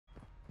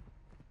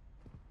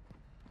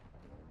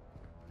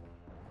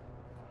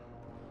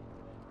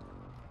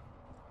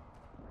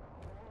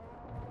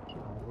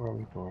Where are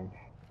we going?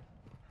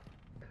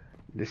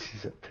 This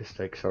is a piss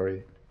take,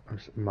 sorry. I'm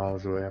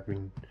miles away.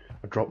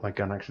 I dropped my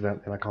gun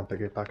accidentally and I can't pick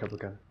it back up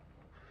again.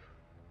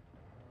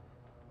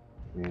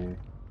 Yeah.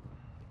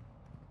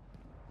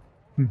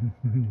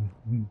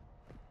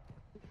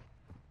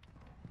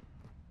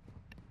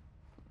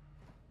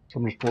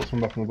 Someone just brought some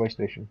back from the way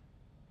station.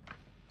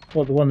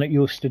 What, the one that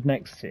you're stood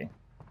next to?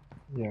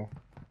 Yeah.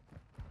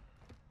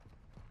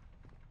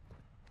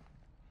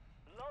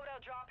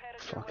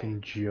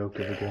 Fucking joke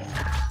of a game.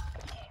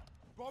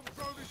 Bomb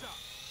drone is up.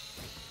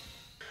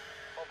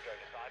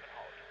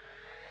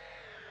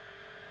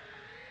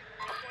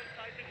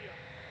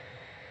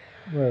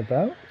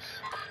 Whereabouts?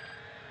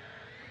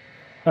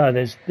 Oh,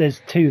 there's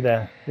two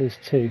there. There's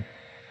two.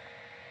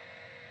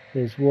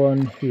 There's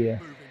one here.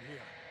 Moving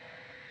here.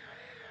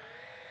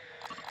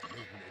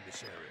 Movement in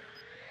this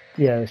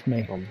area. Yeah, it's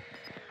me.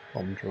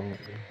 Bomb drone.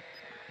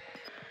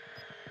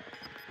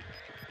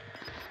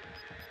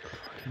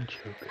 Fucking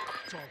joke.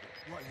 Target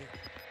right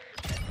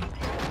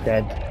here.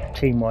 Dead.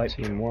 Team wipe.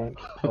 Team white.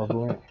 Bomb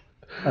white.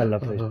 I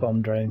love those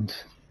bomb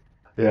drones.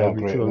 Yeah, Yeah,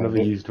 me great too. I've one.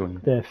 never used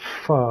one. They're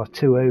far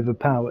too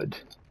overpowered.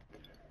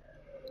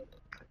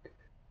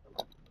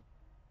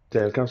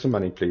 Dale, can I have some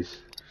money, please?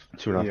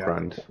 2.5 Yeah.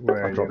 grand.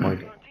 Where I've dropped you?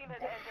 my...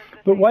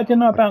 But why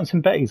didn't our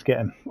bouncing Betties get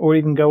him? Or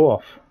even go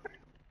off?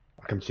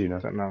 I'll come to you now. I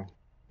don't know.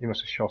 You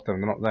must have shot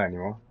them. They're not there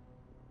anymore.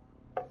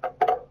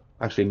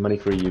 Actually, money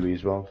for a UE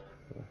as well.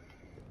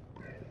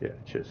 Yeah,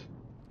 cheers.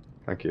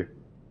 Thank you.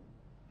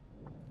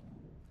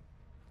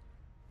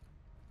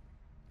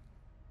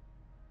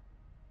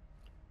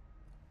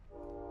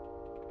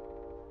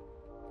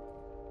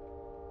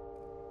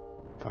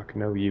 Fuck,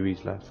 no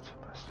UEs left.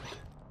 Bastard.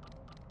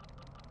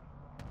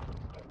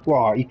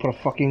 Wow, he put a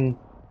fucking...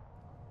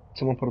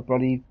 Someone put a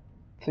bloody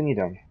thingy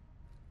down.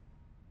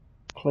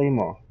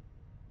 Claymore.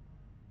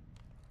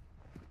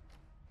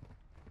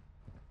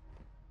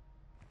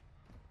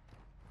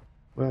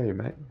 Where are you,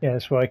 mate? Yeah,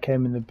 that's why I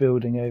came in the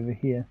building over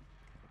here.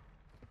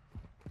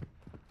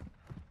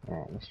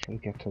 Alright, let's try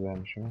to get to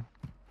them, shall we?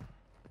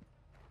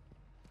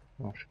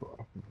 Oh, what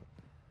happened?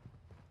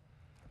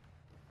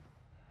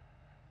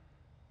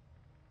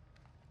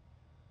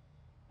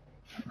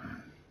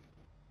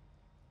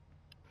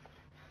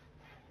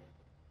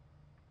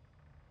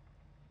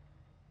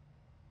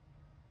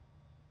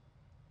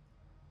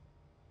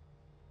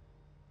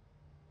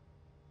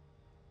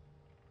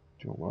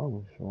 Doing well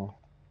with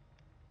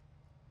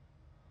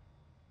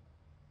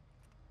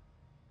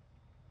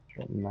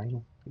shot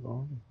 9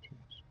 long.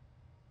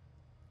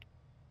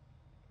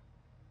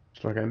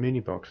 Should I get a mini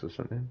box or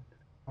something?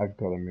 I've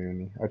got a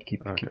Mooney. I'd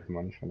keep Okay. the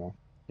money for now.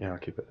 Yeah, I'll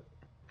keep it.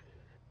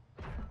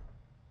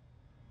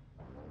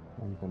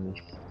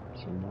 Underneath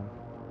somewhere.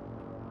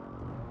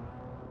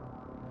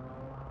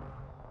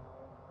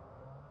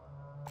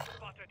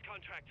 Spotted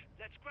contract.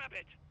 Let's grab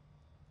it.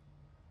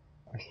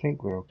 I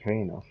think we're okay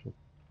enough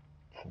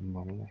for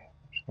money.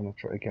 I'm just gonna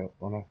try to get up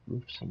on a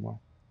roof somewhere.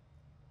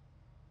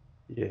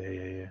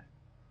 Yeah.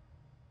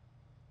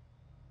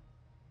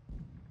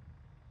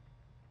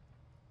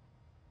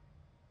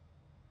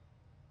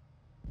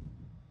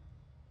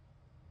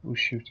 Who's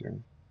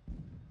shooting?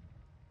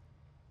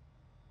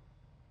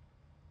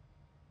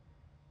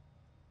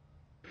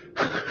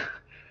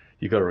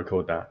 You gotta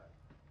record that.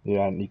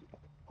 Yeah, and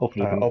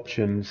hopefully you can...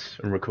 Options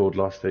and record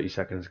last 30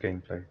 seconds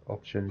gameplay.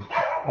 Option.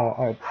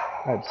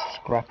 I'd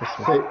scrap this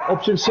Say,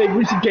 option, say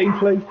recent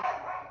gameplay.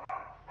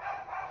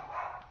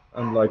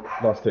 And like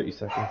last 30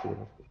 seconds or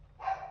whatever.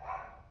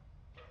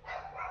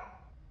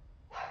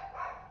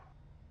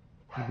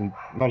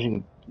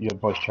 Imagine your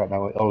voice chat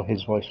now, all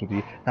his voice would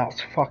be,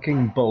 that's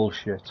fucking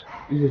bullshit.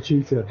 He's a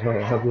cheater.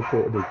 I have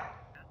reported him.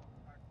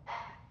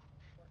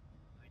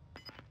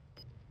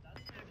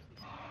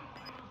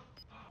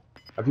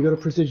 Have you got a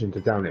precision to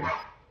down him?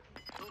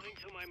 Moving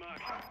to my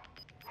mark.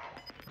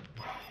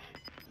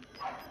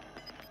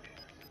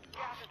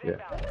 Yeah.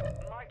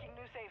 Marking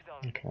new safe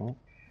zone. Okay.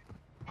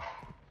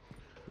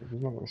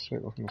 He's not gonna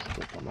sit off my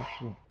stick that much,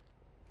 is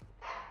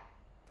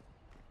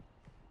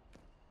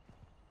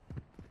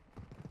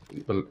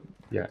he? Well,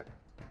 yeah.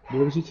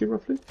 What was he to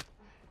roughly?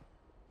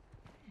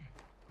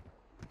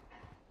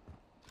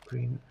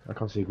 Green. I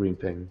can't see a green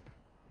ping.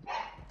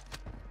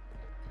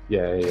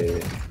 Yeah.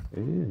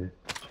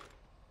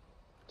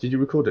 Did you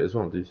record it as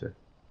well? Did you say?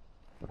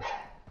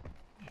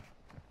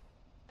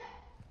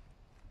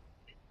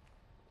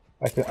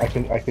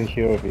 I can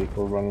hear a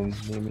vehicle running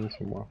near me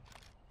somewhere.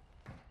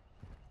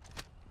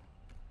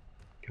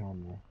 Come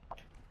on now.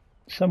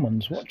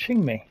 Someone's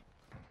watching me.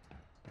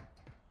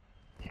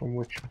 From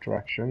which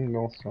direction?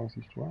 North, south,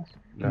 east, west?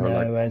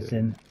 No, as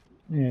in...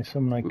 Yeah,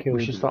 someone I killed.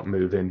 We should start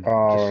moving.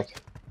 Oh,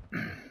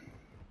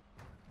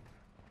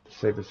 Just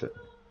save us it.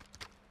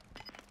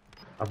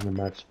 Having a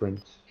mad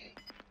sprint.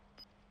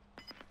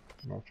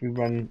 right. If we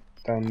run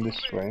down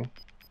this way...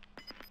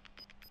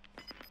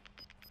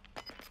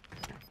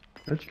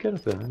 How'd you get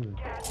up there? Anyway?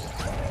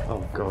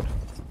 Oh god.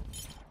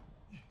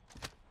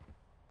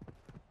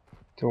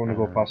 Don't want to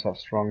go past that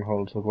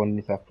stronghold, so go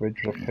underneath that bridge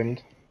that's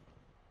pinned.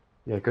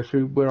 Yeah, go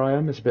through where I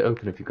am. It's a bit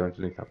open if you're going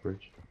underneath that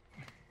bridge.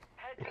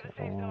 Head to the safe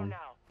zone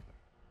now.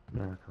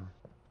 No, I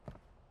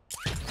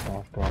can't.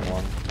 I've got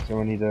one. So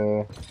I need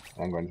a...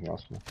 I haven't got anything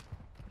else now.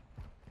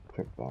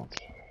 Click that.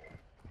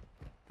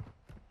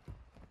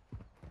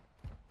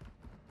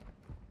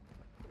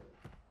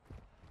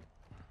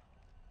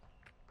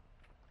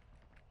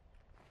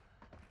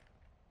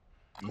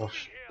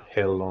 Watch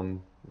hill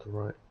on the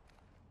right.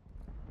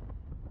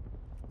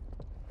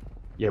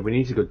 Yeah, we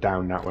need to go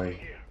down that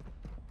way.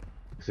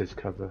 Because there's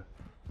cover.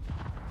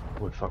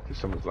 Oh, fuck, if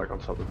someone's like on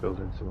top of the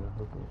building somewhere.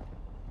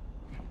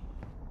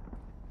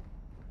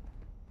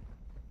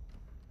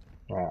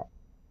 Right.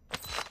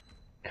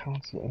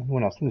 Can't see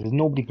anyone else. There's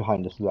nobody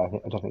behind us, I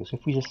don't think. So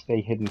if we just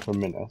stay hidden for a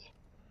minute,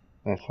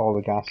 and follow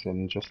the gas in,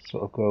 and just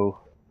sort of go,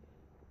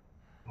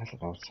 I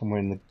don't know, somewhere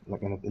in the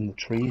in the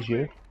trees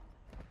here.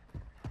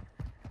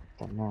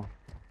 Don't know.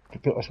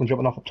 Someone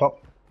jumping off up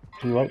top,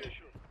 to the right.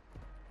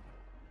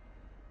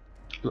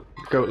 Look,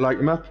 go light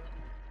them up.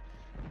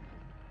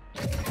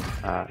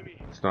 Ah,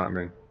 it's not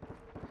happening.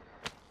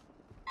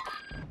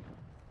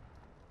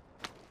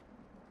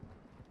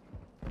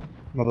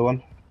 Another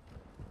one.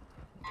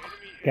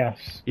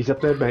 Gas. He's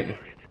up there, mate.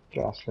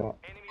 Gas, yeah.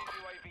 Enemy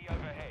UAV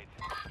overhead.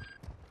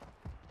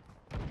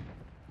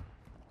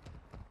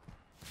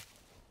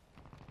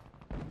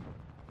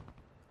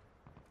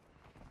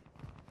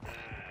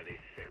 This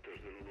sector's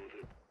been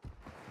looted.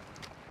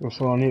 There's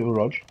someone on you,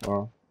 Rog.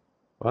 Or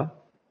What?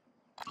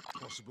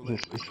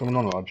 is someone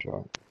on Rog?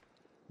 Or...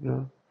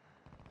 No.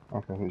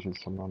 Okay, I think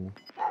there's someone on there.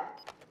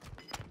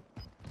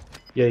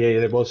 Yeah,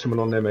 there was someone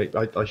on there, mate.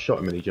 I shot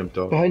him and he jumped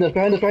off. Behind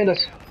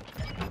us!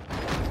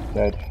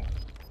 Dead.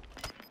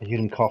 I heard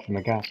him coughing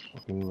the gas.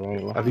 Fucking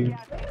very well. Have you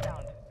Gas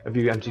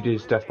inbound. emptied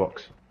his death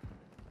box?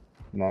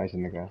 No, he's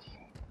in the gas.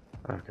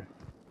 Okay.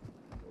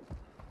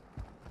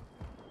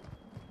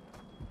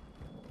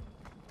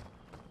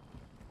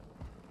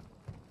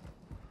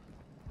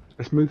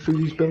 Let's move through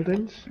these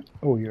buildings.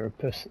 Oh, you're a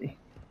pussy.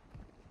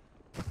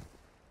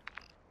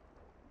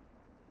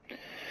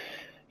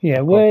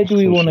 Yeah, where do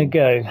we want to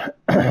go?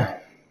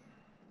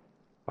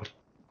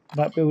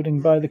 That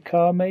building by the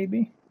car,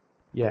 maybe?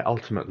 Yeah,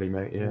 ultimately,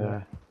 mate,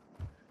 yeah.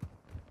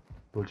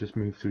 We'll just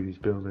move through these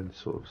buildings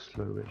sort of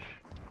slowish.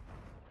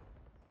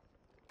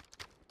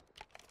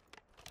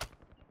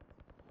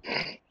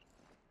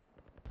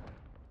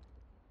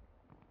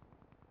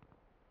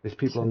 There's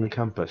people on the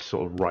campus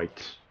sort of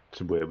right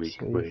to where we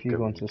So we're if you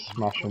going. want to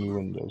smash any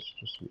windows,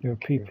 just... There are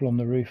people on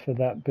the roof of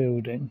that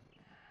building.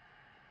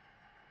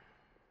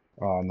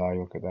 Oh no, you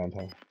won't get there in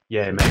time.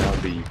 Yeah, mate,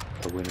 I'll be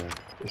a winner.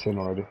 It's in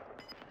already.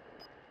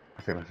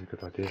 I think that's a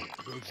good idea.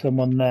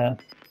 Someone there.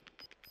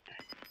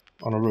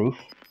 On a roof.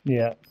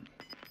 Yeah.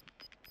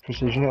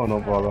 Precision it or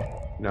not bother?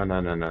 No,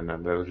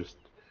 they'll just...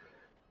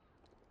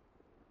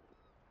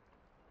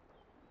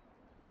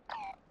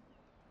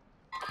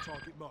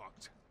 Target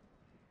marked.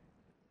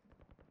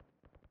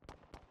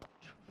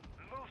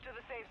 Move to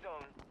the safe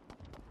zone.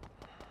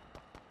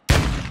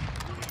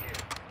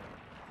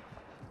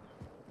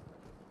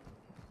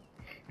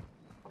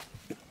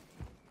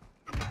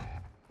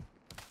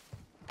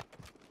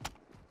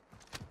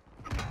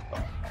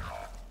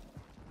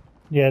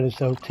 Yeah,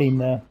 there's a whole team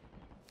there.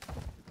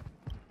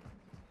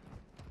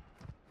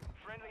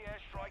 Friendly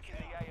airstrike in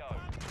the AO.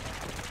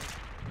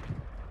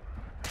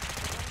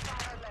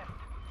 Fire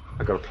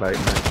left. I got a plate,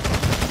 mate.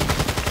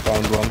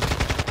 Found one.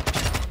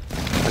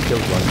 I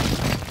killed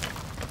one.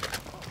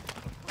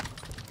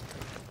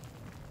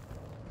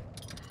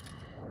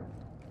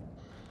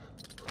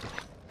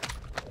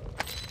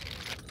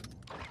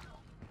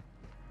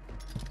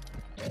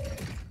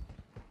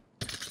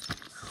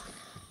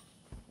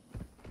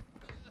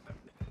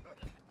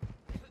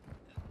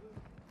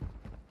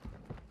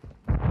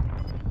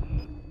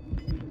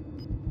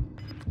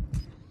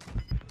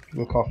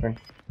 You're coughing.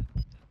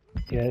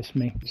 Yeah, it's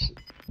me.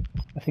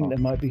 I think there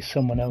might be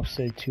someone else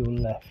there to your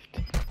left.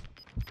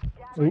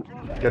 Oh,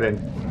 Get in.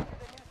 The new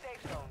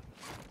safe zone.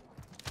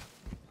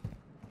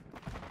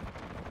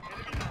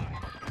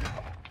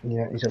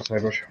 Yeah, he's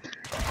outside Rush.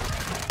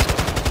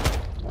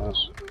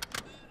 Nice.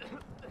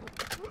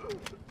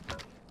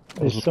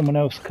 there's someone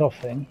else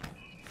coughing.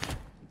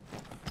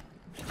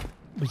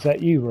 Was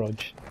that you, Rog?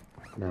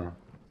 No.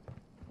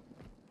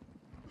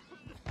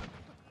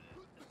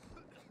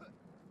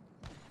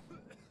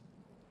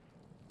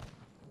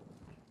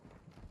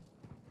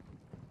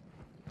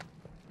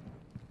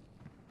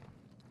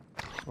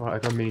 Right, I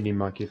got a mini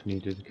mic if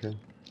needed, okay?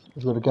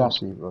 Have you got a gas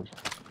heat, Rog?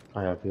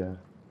 I have, yeah.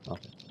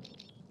 Okay.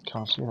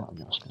 Can't see that on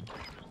your screen.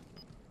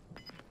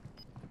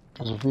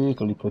 There's a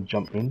vehicle you could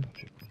jump in.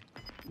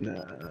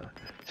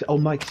 Oh,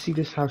 Mike, see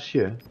this house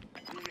here?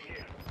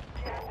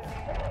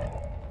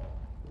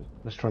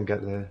 Let's try and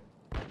get there.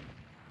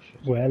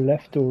 Where,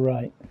 left or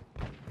right?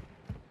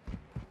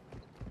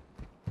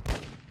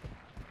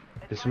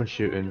 There's someone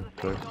shooting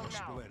close.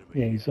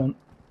 Yeah, he's on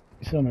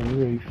a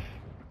roof.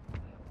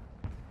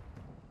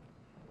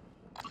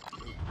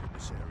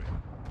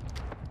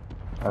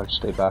 I'll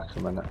stay back for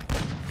a minute.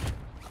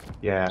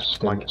 Yeah,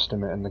 Mike.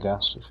 Stim it in the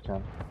gas if you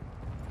can.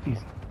 He's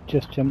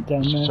just jumped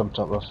down Just there. jumped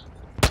up us.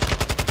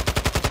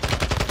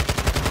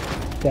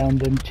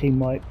 Downed him, team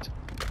wiped.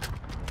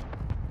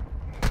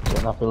 Get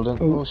in that building.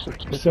 Oh, Oh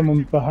shit.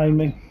 someone behind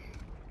me.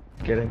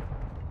 Get in.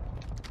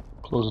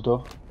 Close the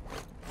door.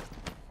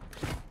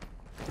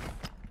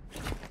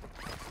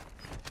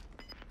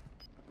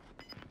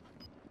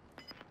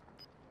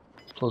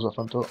 Close that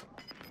front door.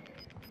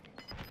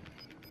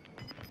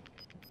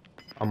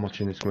 I'm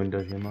watching this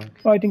window here, Mike.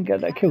 Oh, I didn't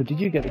get that kill. Did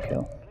you get the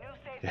kill? New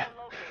safe Yeah. zone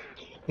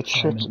located. It's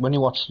shit. When you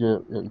watch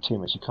your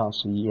teammates, you can't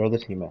see your other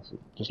teammates. It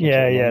just looks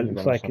Yeah, like yeah, an it enemy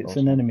looks then like it's it's like,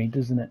 an enemy,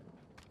 doesn't it?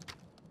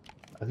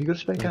 Have you got a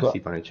spare We've gassy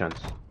got- by any chance?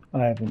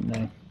 I haven't,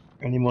 no.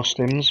 Any more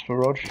stims for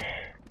Rog?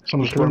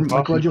 Someone's Come on, going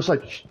Michael, past. your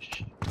side. Shh,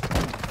 shh.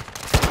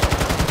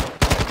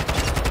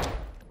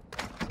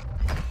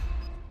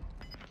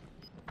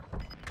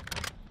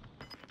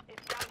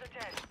 It's down to 10.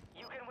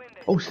 You can win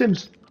this. Oh,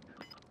 Sims.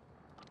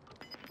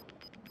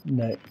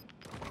 No.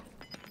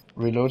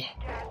 Reload.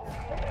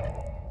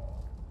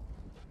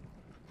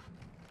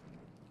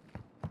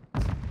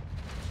 Move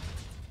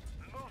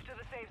to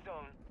the safe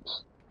zone.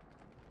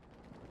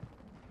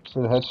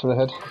 For the head, for the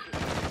head.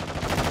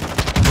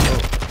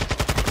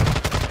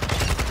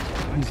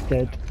 He's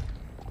dead.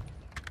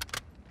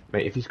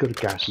 Mate, if he's got a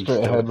gassy,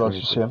 Straight still ahead, for Rog, me,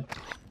 you see him.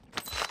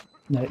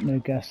 No, no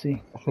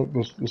gassy. I think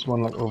there's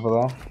one like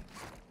over there.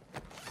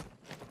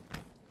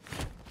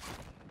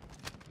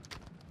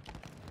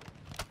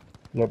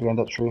 Yeah, behind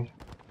that tree.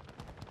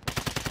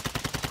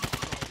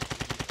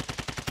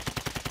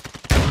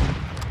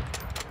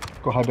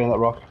 Go hide behind that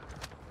rock.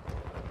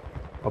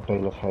 Or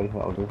bailiff, hey,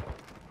 that'll do.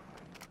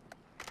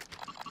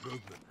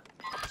 Movement.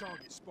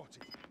 Target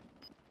spotted.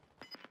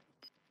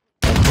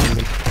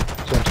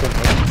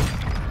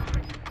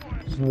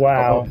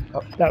 Wow.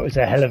 Uh-oh. That was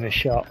a hell of a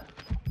shot.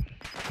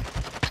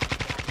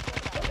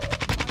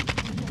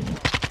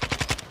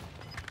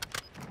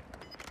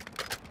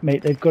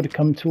 Mate, they've got to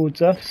come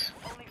towards us.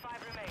 Only 5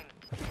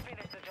 remain.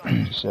 Finish the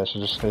job. Just, yeah, so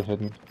just stay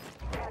hidden. Head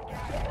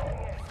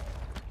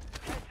to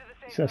the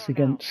safe It's us zone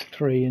now. against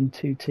 3 and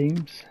 2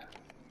 teams.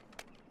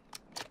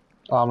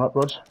 Armor up,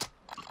 Rog.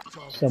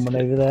 Someone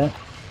over there.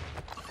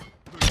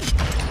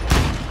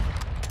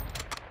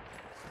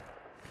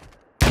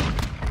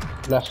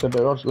 Left a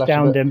bit, Rog. Left a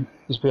Downed bit. him.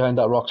 He's behind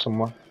that rock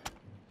somewhere.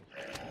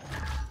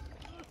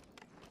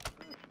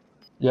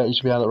 Yeah, he's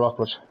behind that rock,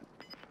 Rog.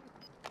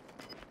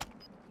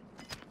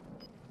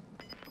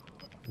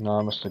 No,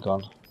 I must have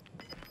gone.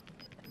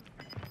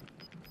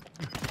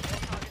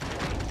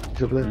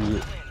 He's up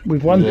there.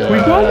 We've won. Yeah.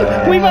 We've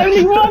won. We've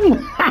only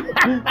won.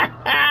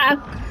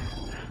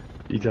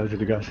 He died with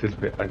the gas this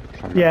bit.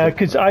 Yeah,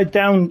 because I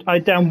downed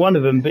one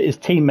of them, but his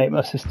teammate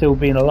must have still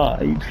been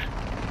alive.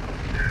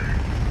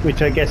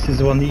 Which I guess is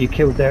the one that you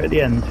killed there at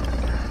the end.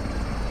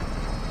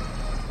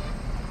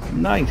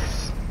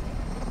 Nice.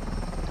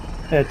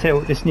 I tell you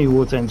what, this new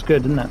Warzone's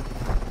good, isn't it?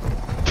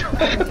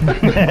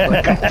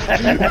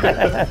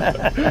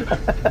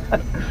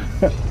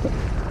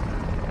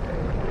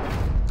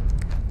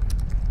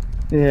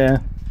 Yeah.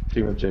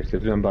 Team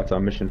objectives. Going back to our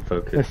mission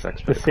focus.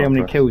 Let's see how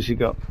many kills you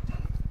got.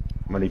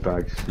 Money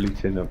bags,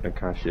 looting up the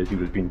cash. As you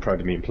was being proud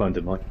of me and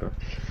plundered, Mike. But...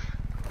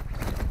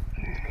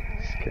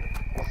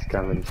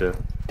 Scavenger.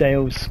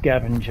 Dale's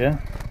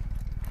Scavenger.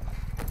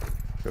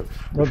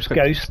 Rob's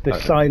Ghost, the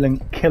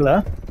silent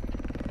killer.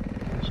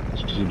 It's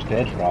presumed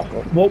dead for half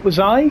it. What was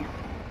I?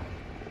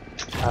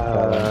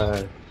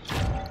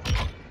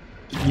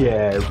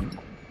 Yeah.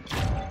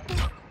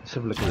 Let's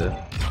have a look at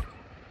that.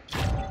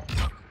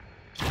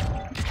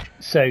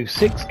 So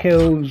 6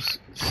 kills,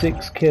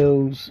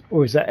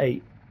 or is that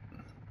 8?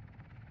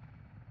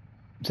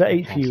 Is that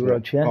 8 for you,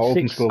 Rog? Yeah, Oh,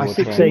 open 6, scoreboard,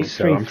 6,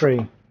 triangle. 8, 3,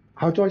 3.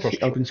 How do I Press, see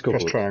open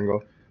scoreboard? press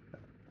triangle.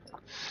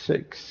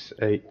 6,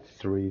 8,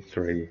 3,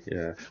 3.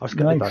 Yeah. I was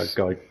scared Nice.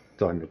 about a guy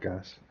dying of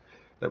gas.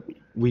 That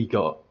we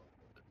got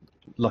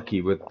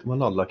lucky with, well,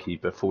 not lucky,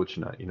 but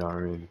fortunate. You know what I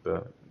mean?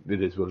 But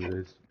it is what it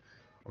is.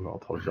 I'm not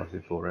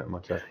apologising for it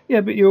myself.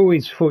 Yeah, but you're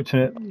always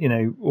fortunate, you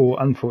know, or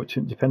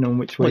unfortunate, depending on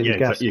which way the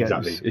gas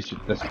exactly. goes. It's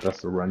just,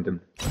 that's a random.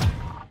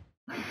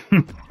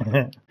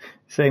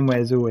 Same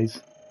way as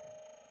always.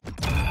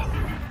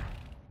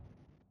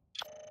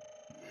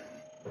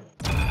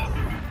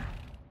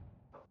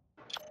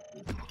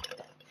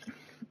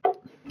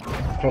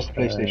 Press the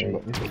PlayStation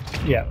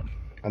button, Yeah.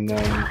 and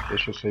then it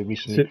should say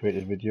recently So-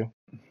 created video.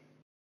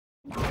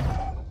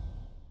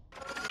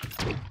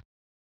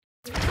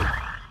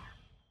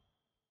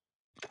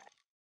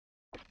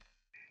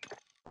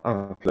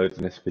 I'm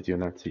uploading this video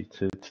now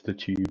to the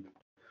tube.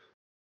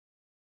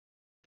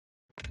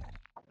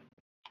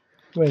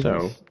 Where's So,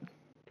 this?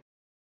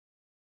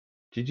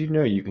 did you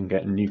know you can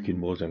get nuke in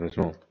Warzone as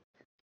well?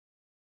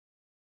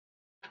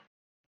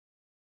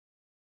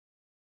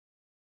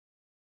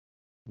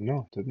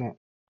 No, did not.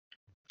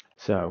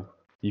 So,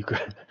 you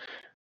could.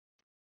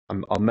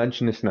 I'll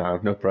mention this now,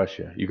 no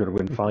pressure. You've got to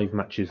win 5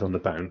 matches on the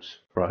bounce,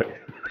 right?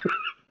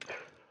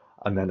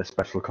 And then a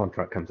special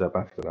contract comes up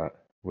after that,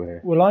 where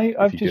Well, if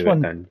I've you just do it,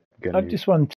 won. then you get a I've nuke. just won